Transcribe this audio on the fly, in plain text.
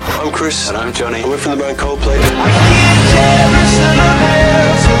I'm Chris. And I'm Johnny. And we're from the band Coldplay.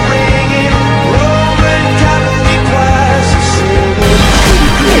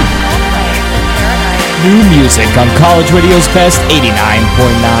 New music on College Radio's Best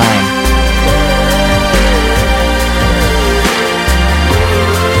 89.9.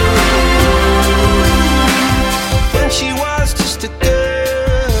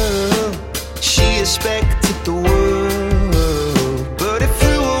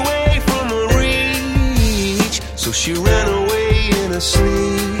 She ran away in her sleep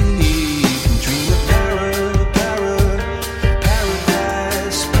and dreamed of paradise,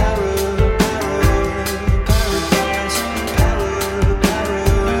 paradise.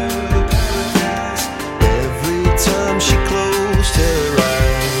 Every time she closed her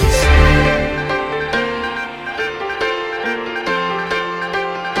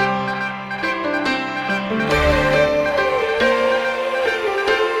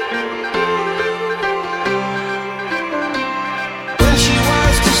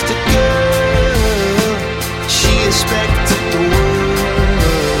expected the world,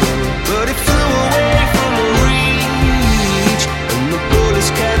 but it flew away from her reach, and the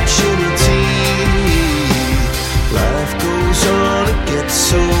bullets catching her teeth. Life goes on, it gets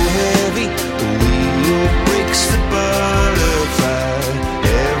so heavy, the wheel breaks the butterfly.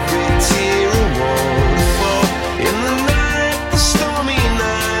 Every tear a waterfall. In the night, the stormy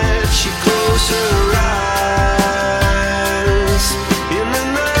night, she closed her